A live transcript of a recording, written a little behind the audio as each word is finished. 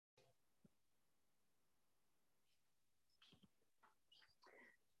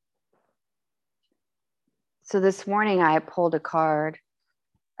So this morning I pulled a card,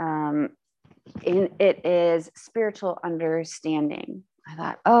 and it is spiritual understanding. I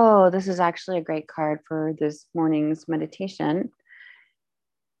thought, oh, this is actually a great card for this morning's meditation.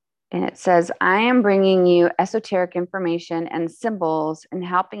 And it says, I am bringing you esoteric information and symbols and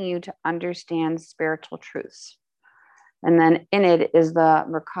helping you to understand spiritual truths. And then in it is the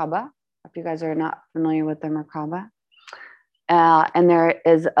Merkaba. If you guys are not familiar with the Merkaba. And there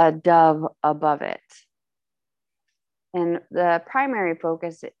is a dove above it. And the primary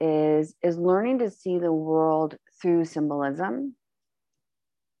focus is learning to see the world through symbolism.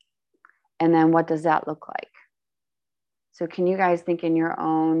 And then what does that look like? So can you guys think in your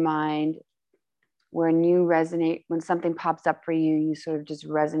own mind when you resonate, when something pops up for you, you sort of just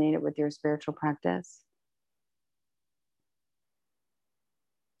resonate it with your spiritual practice?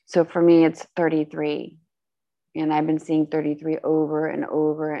 So for me, it's 33. And I've been seeing 33 over and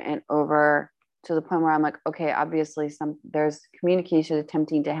over and over to the point where I'm like, okay, obviously there's communication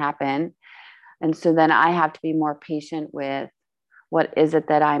attempting to happen. And so then I have to be more patient with what is it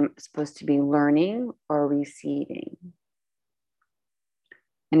that I'm supposed to be learning or receiving.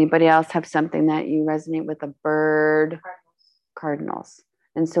 Anybody else have something that you resonate with? A bird? Cardinals.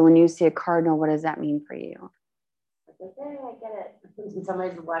 And so when you see a cardinal, what does that mean for you? Like, hey, I get it.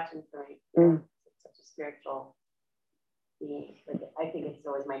 Somebody's watching for me. It's such a spiritual being. Like, I think it's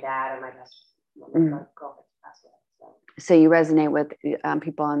always my dad or my best girlfriend passed away. So you resonate with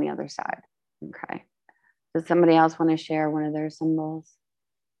people on the other side. Okay. Does somebody else want to share one of their symbols?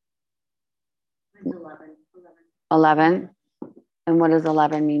 11. 11. And what does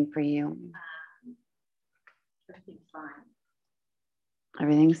 11 mean for you? Everything's fine.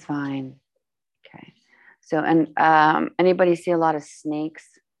 Everything's fine. Okay. So, and anybody see a lot of snakes?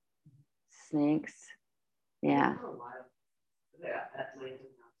 Snakes? Yeah.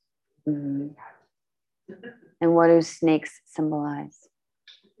 Mm-hmm. And what do snakes symbolize?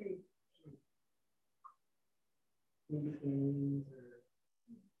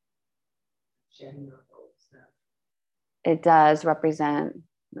 It does represent,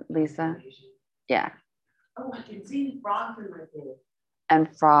 Lisa. Yeah. Oh, I can see frogs in my head.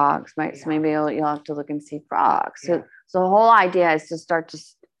 And frogs, right? So maybe you'll have to look and see frogs. So the whole idea is to start to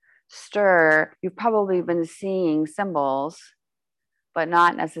stir. You've probably been seeing symbols, but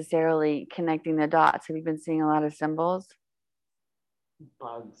not necessarily connecting the dots. Have you been seeing a lot of symbols?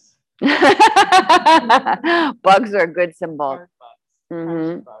 Bugs. Bugs are a good symbol.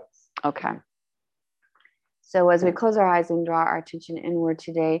 Bugs. Okay. So as we close our eyes and draw our attention inward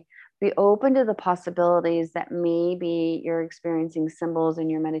today, be open to the possibilities that maybe you're experiencing symbols in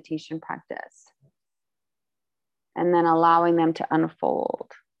your meditation practice. And then allowing them to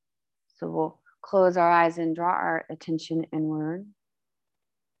unfold. So we'll close our eyes and draw our attention inward.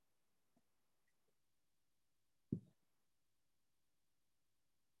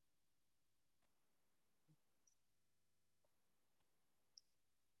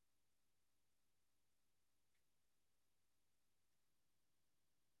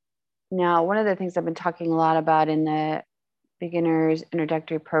 Now, one of the things I've been talking a lot about in the beginner's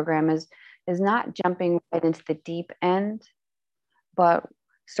introductory program is not jumping right into the deep end, but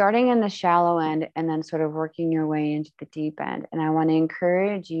starting in the shallow end and then sort of working your way into the deep end. And I want to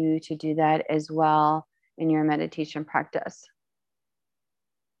encourage you to do that as well in your meditation practice.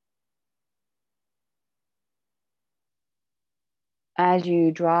 As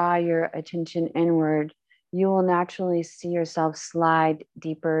you draw your attention inward, you will naturally see yourself slide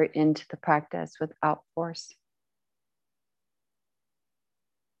deeper into the practice without force.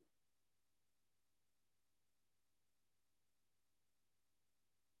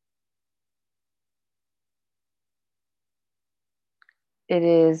 It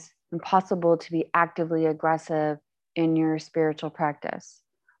is impossible to be actively aggressive in your spiritual practice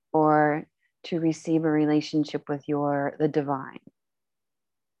or to receive a relationship with the divine.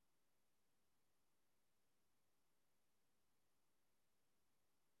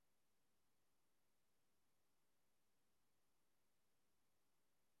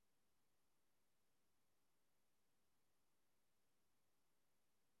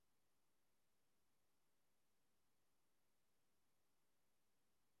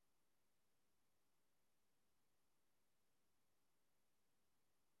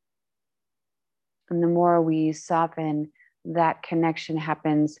 And the more we soften, that connection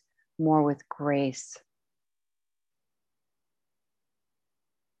happens more with grace.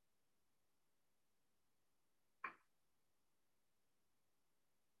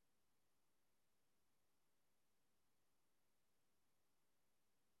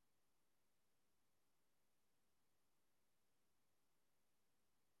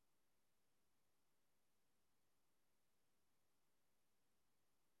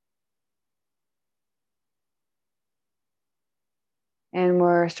 And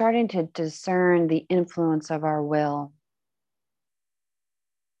we're starting to discern the influence of our will.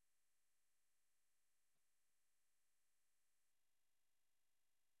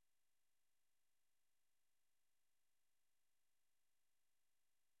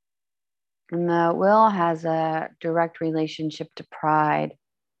 And the will has a direct relationship to pride.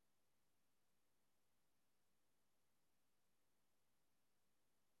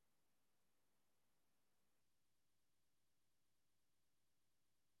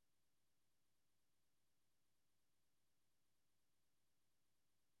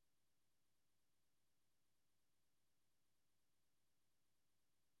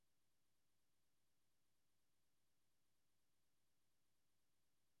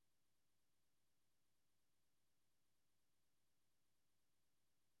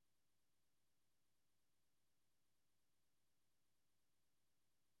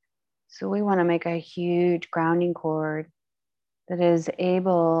 So we want to make a huge grounding cord that is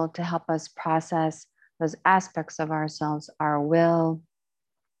able to help us process those aspects of ourselves, our will,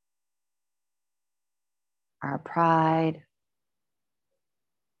 our pride,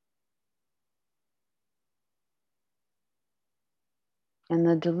 and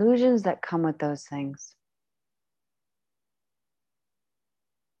the delusions that come with those things.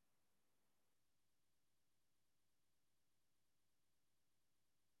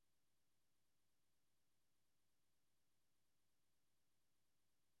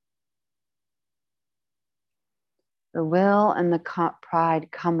 The will and the pride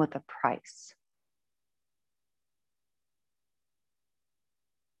come with a price.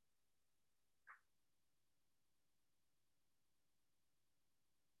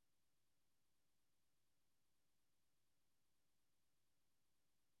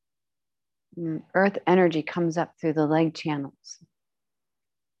 Earth energy comes up through the leg channels.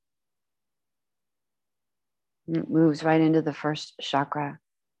 It moves right into the first chakra.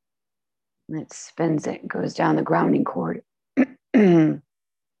 And it spins it, goes down the grounding cord.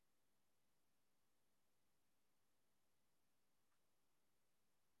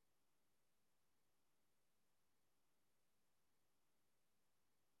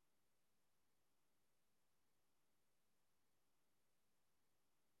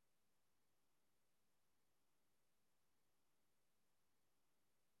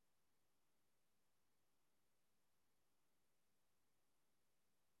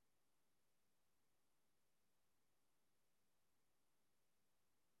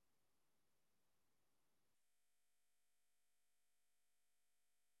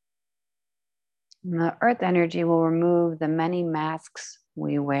 The earth energy will remove the many masks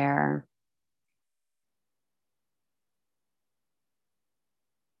we wear.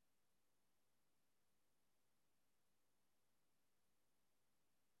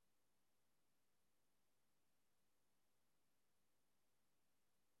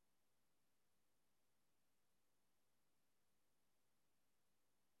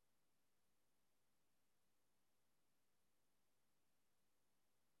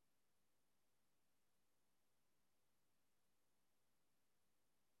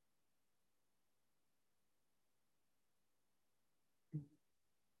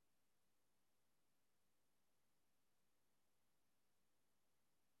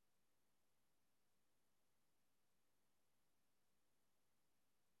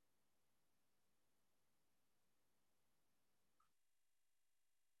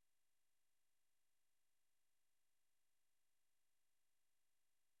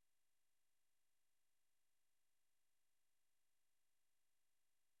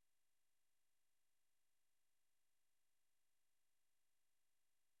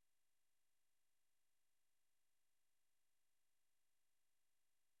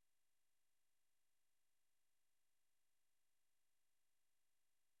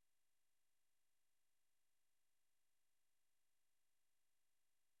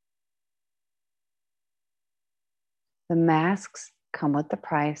 The masks come with the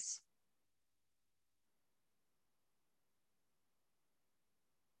price.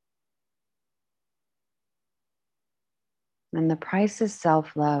 And the price is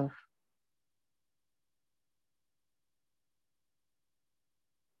self-love.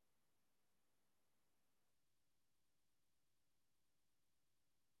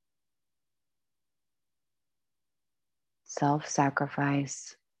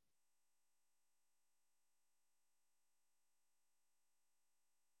 Self-sacrifice.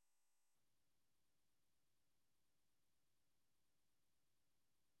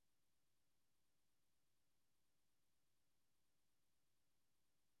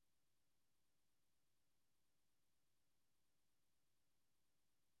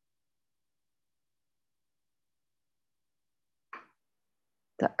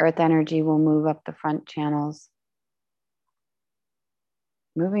 The earth energy will move up the front channels,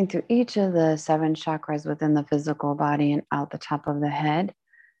 moving through each of the 7 chakras within the physical body and out the top of the head.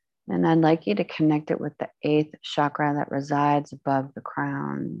 And I'd like you to connect it with the 8th chakra that resides above the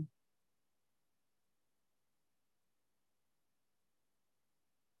crown.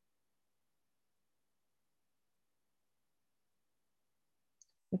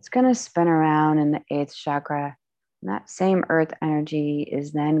 It's going to spin around in the 8th chakra. And that same earth energy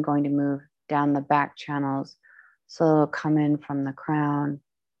is then going to move down the back channels. So it'll come in from the crown.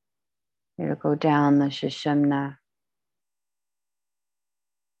 It'll go down the Sushumna.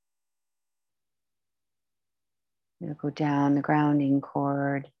 It'll go down the grounding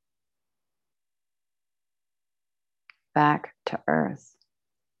cord. Back to earth.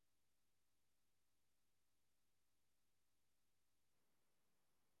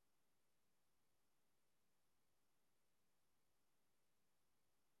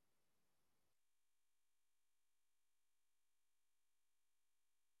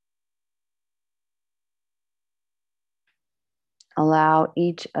 Allow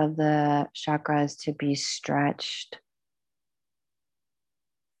each of the chakras to be stretched.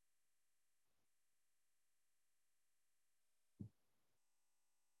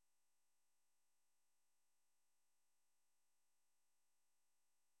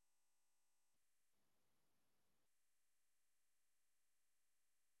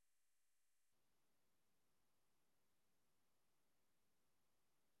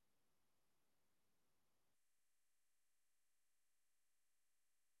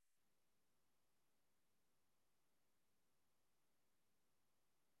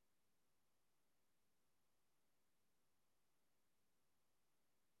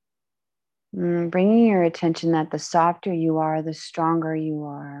 Bringing your attention that the softer you are, the stronger you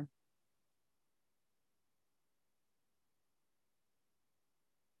are.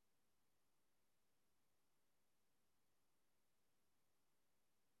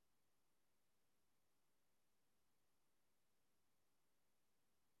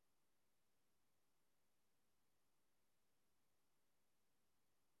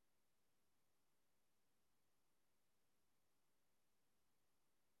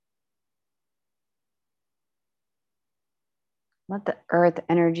 Let the earth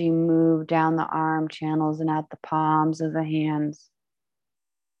energy move down the arm channels and out the palms of the hands.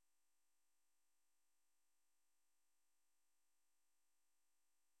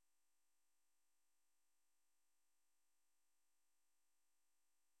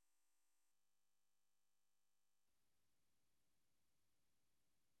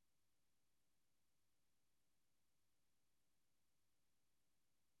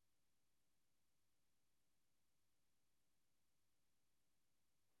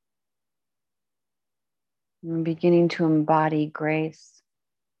 And beginning to embody grace.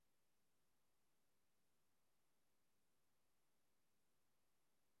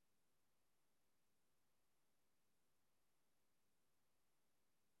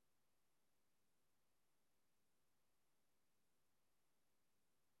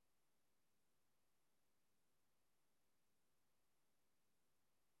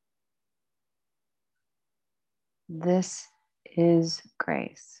 This is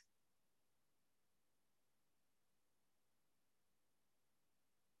grace.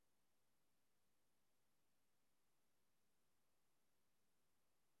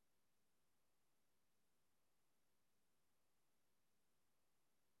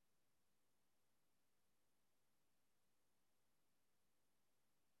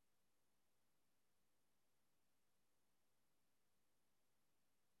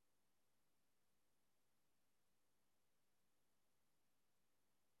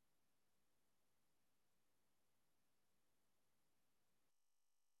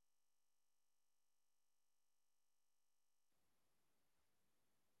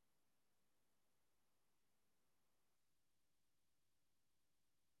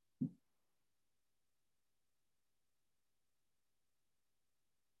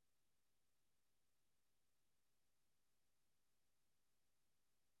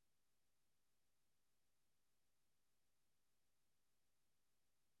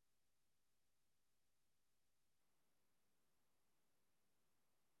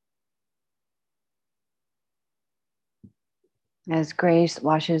 As grace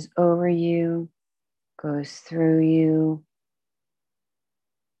washes over you, goes through you,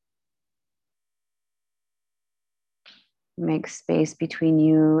 makes space between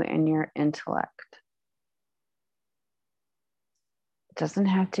you and your intellect. It doesn't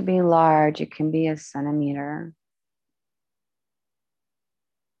have to be large, it can be a centimeter.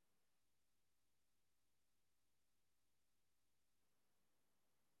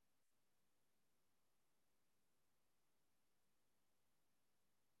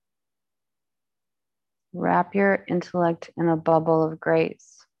 Wrap your intellect in a bubble of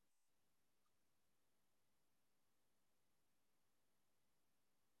grace.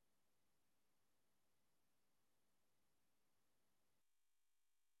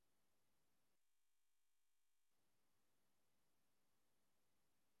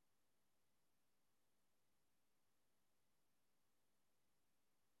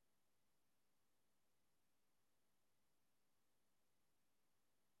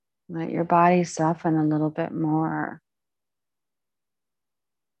 Let your body soften a little bit more.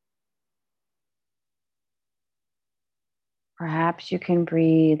 Perhaps you can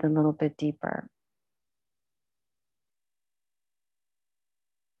breathe a little bit deeper.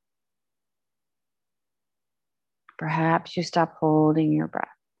 Perhaps you stop holding your breath.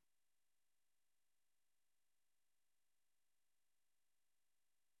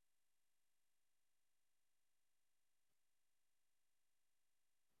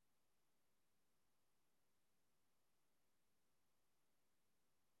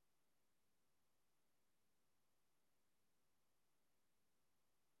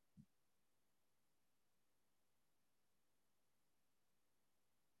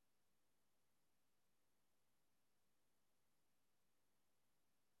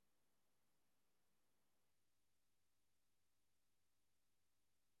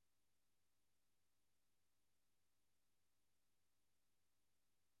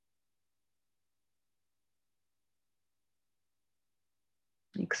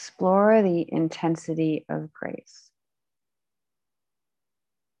 Explore the intensity of grace.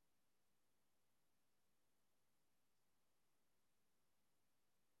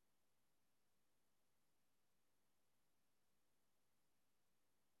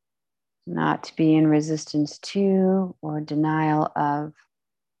 Not to be in resistance to or denial of.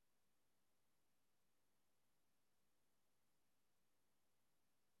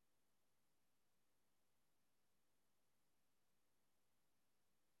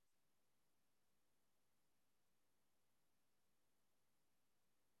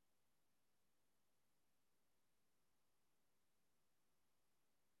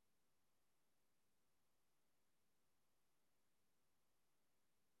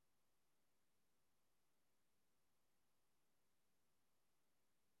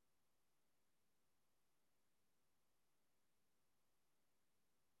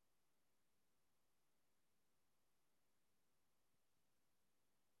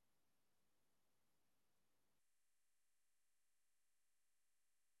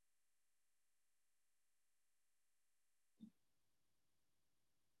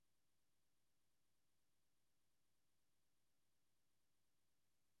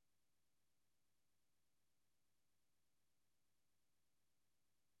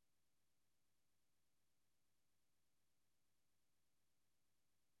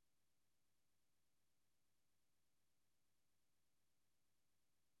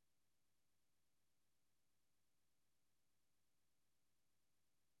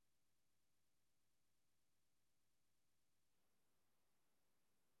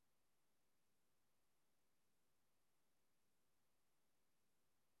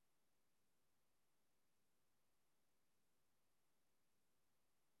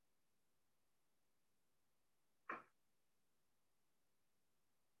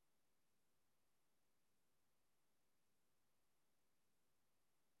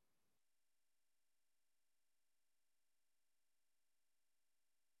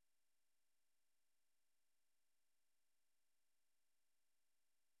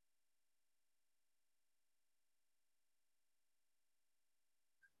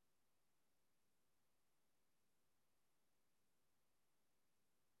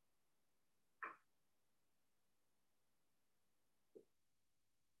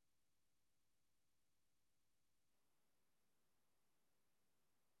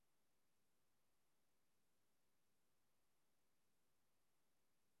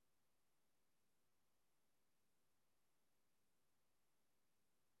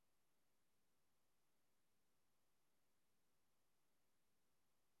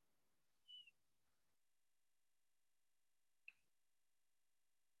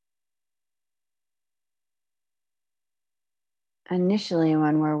 Initially,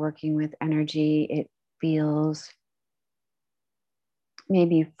 when we're working with energy, it feels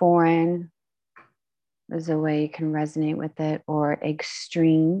maybe foreign is a way you can resonate with it, or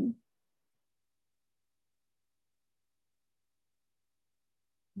extreme.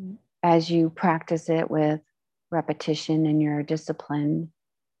 As you practice it with repetition and your discipline,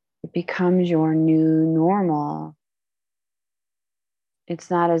 it becomes your new normal. It's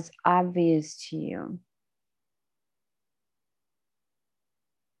not as obvious to you.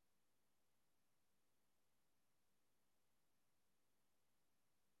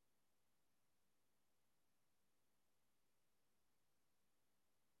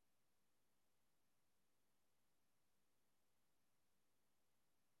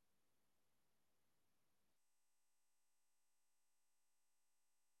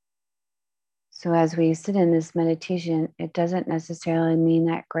 So, as we sit in this meditation, it doesn't necessarily mean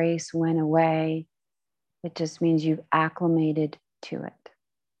that grace went away. It just means you've acclimated to it.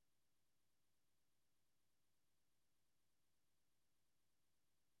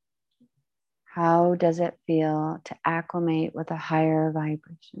 How does it feel to acclimate with a higher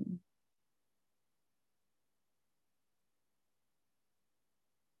vibration?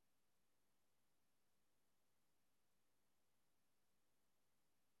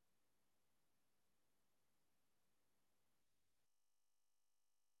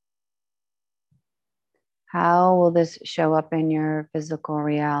 How will this show up in your physical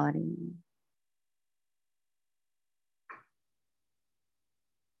reality?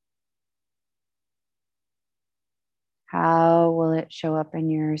 How will it show up in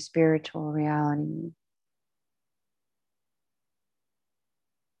your spiritual reality?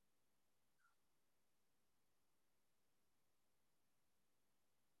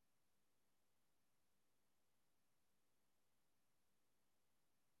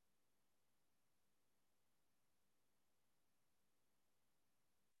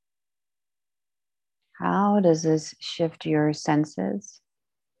 How does this shift your senses?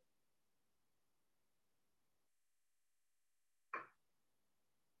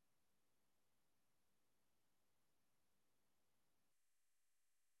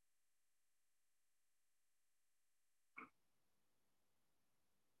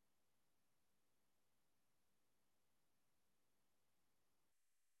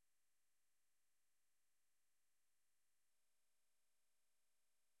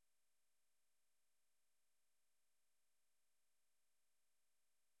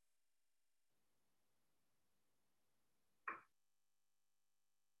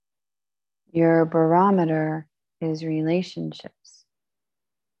 Your barometer is relationships.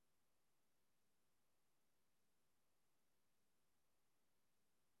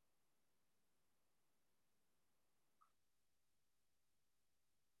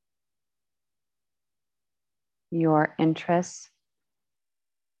 Your interests,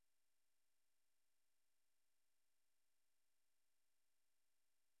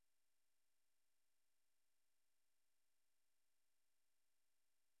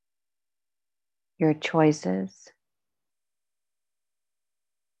 your choices,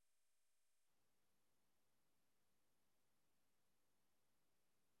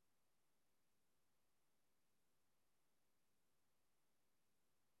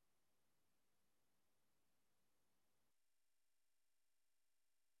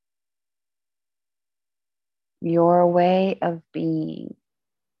 your way of being.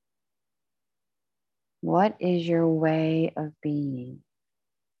 What is your way of being?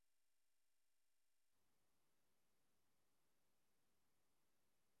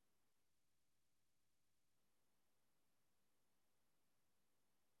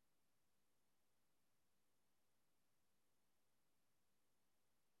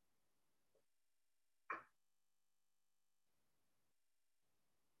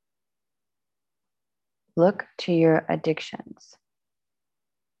 Look to your addictions.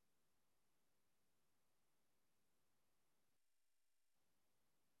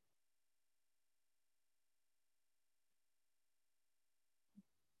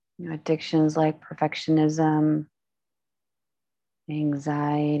 Addictions like perfectionism,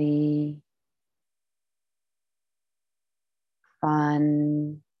 anxiety,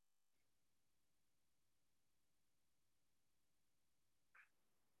 fun,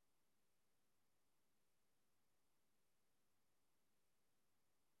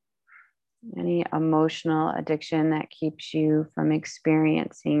 any emotional addiction that keeps you from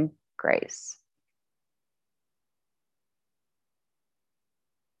experiencing grace.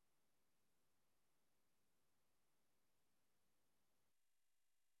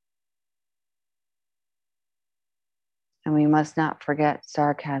 And we must not forget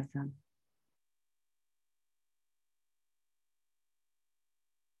sarcasm.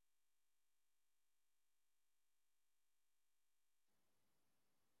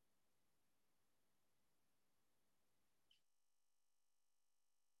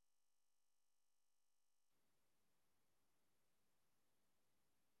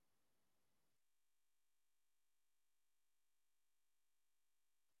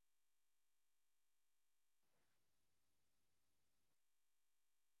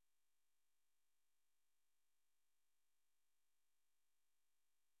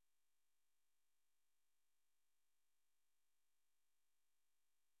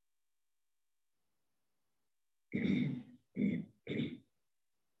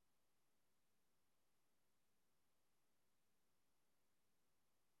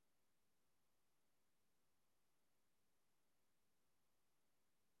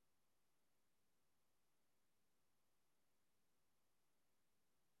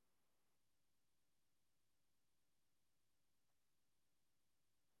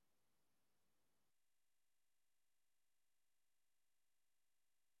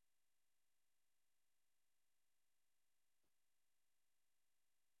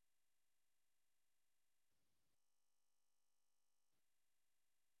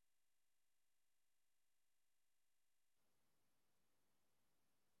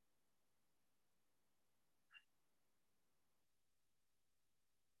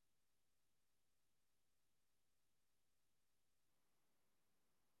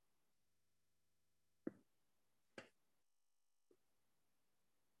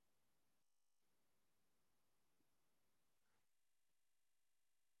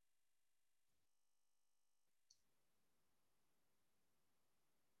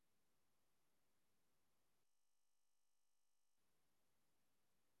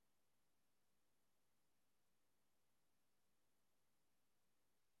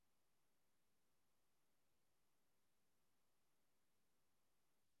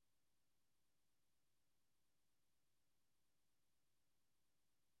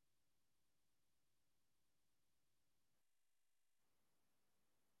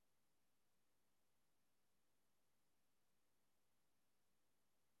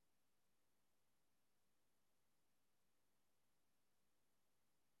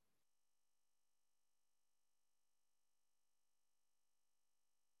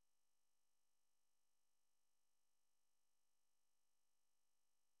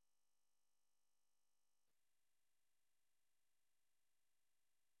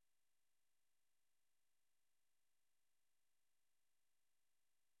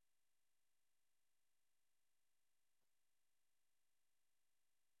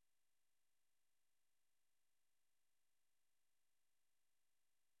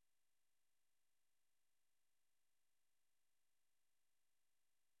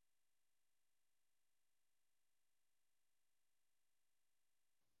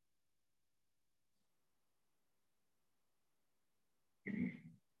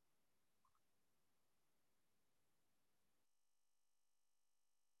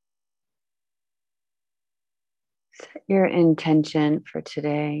 Set your intention for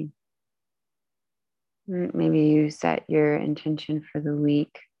today. Maybe you set your intention for the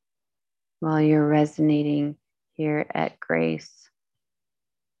week while you're resonating here at Grace.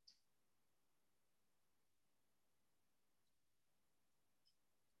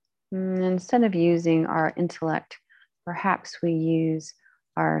 Instead of using our intellect, perhaps we use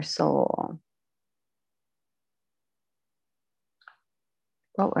our soul.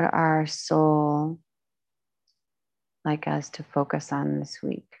 What would our soul like us to focus on this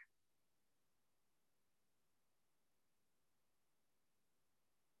week?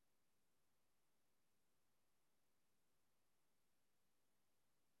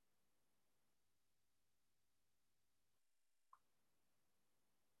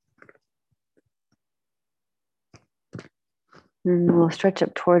 And we'll stretch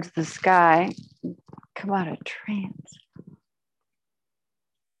up towards the sky, come out of trance.